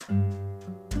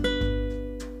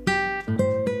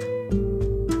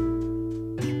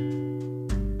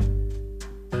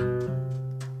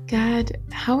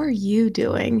how are you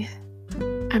doing?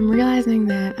 I'm realizing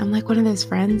that I'm like one of those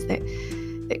friends that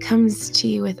comes to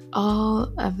you with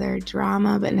all of their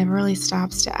drama, but never really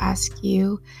stops to ask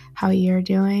you how you're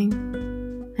doing.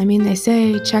 I mean, they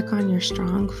say check on your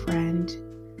strong friend.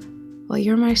 Well,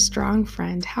 you're my strong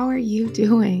friend. How are you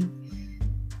doing?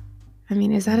 I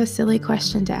mean, is that a silly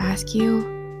question to ask you?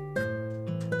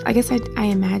 I guess I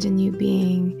imagine you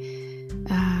being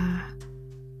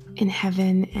in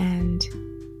heaven and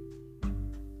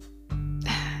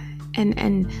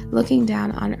looking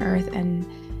down on earth and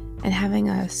having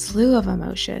a slew of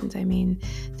emotions. I mean,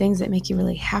 things that make you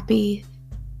really happy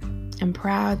and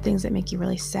proud, things that make you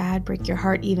really sad, break your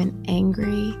heart, even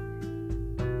angry.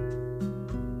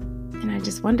 And I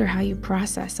just wonder how you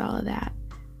process all of that.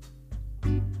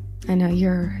 I know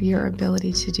your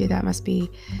ability to do that must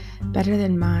be better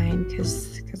than mine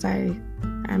because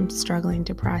I'm struggling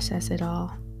to process it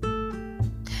all.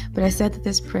 But I said that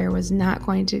this prayer was not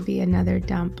going to be another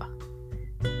dump.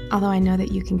 Although I know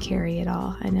that you can carry it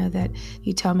all. I know that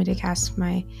you tell me to cast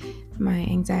my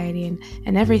anxiety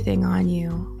and everything on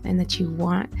you, and that you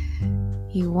want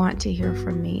to hear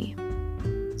from me.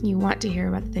 You want to hear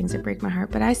about the things that break my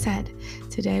heart. But I said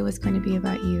today was going to be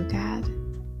about you, God.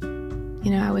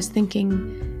 You know, I was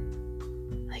thinking,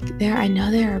 I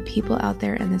know there are people out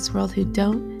there in this world who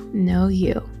don't know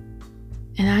you.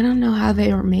 And I don't know how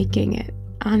they are making it,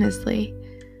 honestly.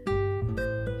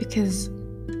 Because,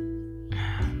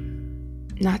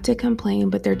 not to complain,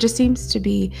 but there just seems to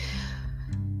be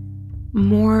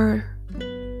more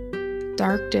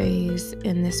dark days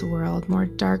in this world, more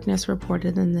darkness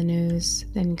reported in the news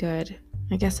than good.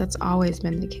 I guess that's always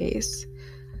been the case.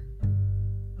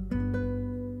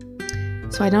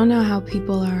 So I don't know how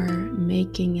people are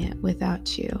making it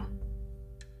without you.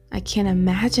 I can't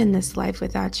imagine this life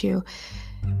without you.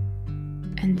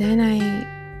 And then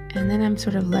I'm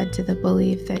sort of led to the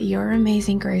belief that your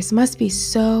amazing grace must be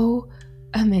so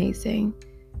amazing.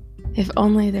 If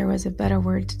only there was a better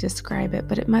word to describe it,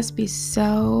 but it must be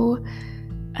so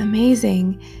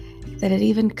amazing that it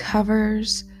even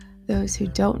covers those who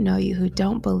don't know you, who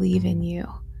don't believe in you.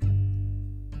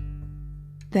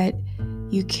 That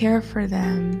you care for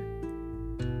them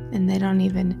and they don't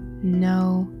even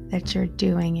know that you're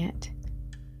doing it.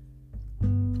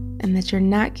 And that you're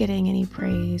not getting any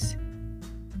praise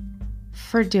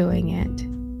for doing it.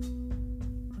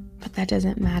 But that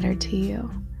doesn't matter to you.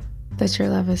 That your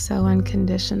love is so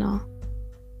unconditional.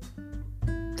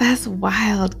 That's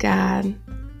wild, God.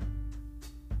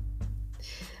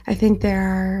 I think there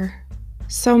are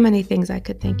so many things I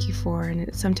could thank you for, and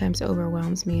it sometimes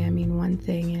overwhelms me. I mean, one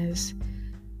thing is,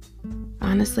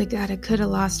 honestly, God, I could have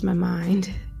lost my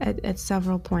mind at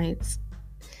several points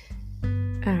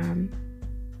in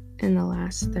the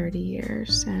last 30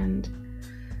 years, and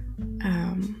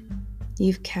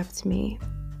you've kept me.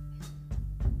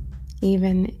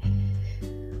 Even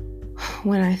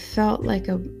when I felt like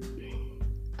a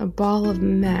ball of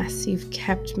mess, you've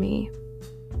kept me.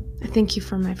 I thank you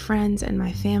for my friends and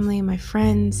my family. My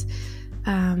friends,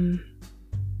 I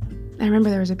remember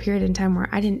there was a period in time where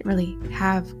I didn't really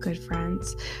have good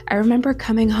friends. I remember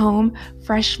coming home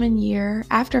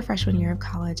after freshman year of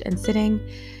college, and sitting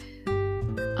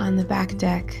on the back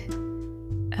deck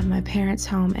of my parents'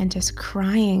 home and just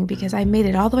crying because I made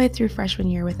it all the way through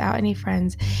freshman year without any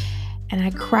friends. And I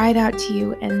cried out to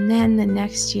you, and then the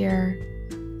next year,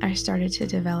 I started to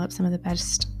develop some of the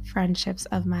best friendships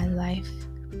of my life.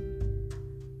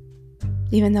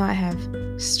 Even though I have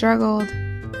struggled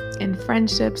in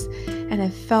friendships and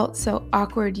have felt so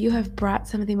awkward, you have brought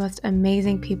some of the most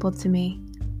amazing people to me.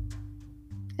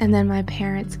 And then my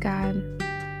parents, God,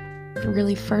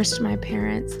 really first my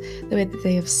parents, the way that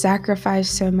they have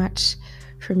sacrificed so much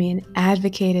for me and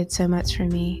advocated so much for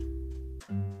me.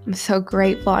 I'm so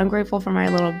grateful. I'm grateful for my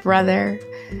little brother.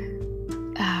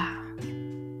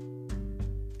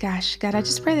 Gosh, God, I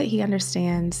just pray that he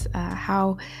understands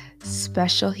how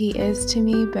special he is to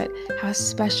me, but how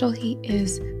special he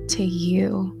is to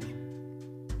you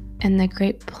and the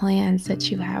great plans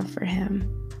that you have for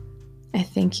him. I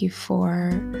thank you for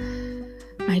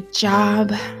my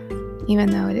job,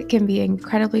 even though it can be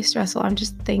incredibly stressful. I'm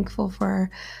just thankful for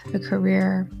a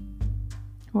career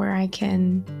where I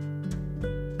can,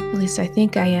 at least I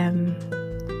think I am,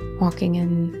 walking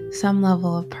in some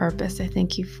level of purpose. I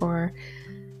thank you for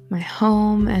my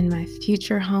home and my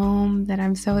future home that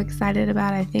I'm so excited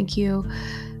about. I thank you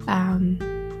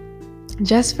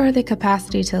just for the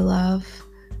capacity to love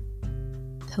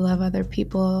other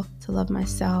people, to love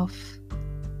myself.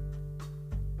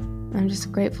 I'm just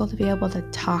grateful to be able to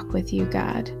talk with you,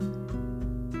 God.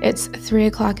 It's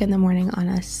 3:00 in the morning on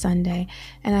a Sunday,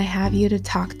 and I have you to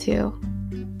talk to.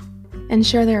 And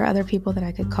sure, there are other people that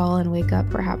I could call and wake up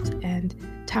perhaps and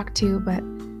talk to, but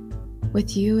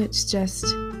with you, it's just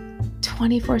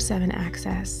 24/7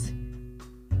 access.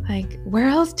 Like, where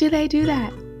else do they do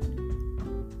that?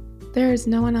 There is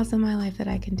no one else in my life that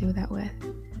I can do that with.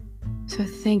 So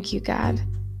thank you, God.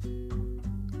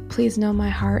 Please know my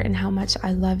heart and how much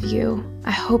I love you.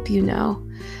 I hope you know.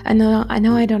 I know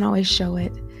I don't always show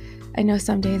it. I know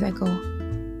some days I go,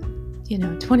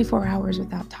 24 hours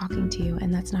without talking to you,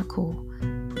 and that's not cool.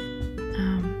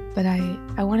 But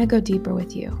I want to go deeper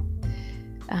with you.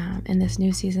 In this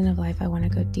new season of life, I want to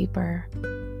go deeper.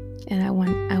 And I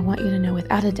want you to know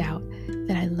without a doubt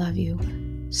that I love you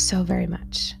so very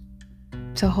much.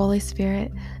 So Holy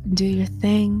Spirit, do your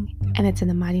thing. And it's in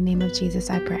the mighty name of Jesus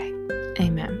I pray.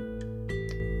 Amen.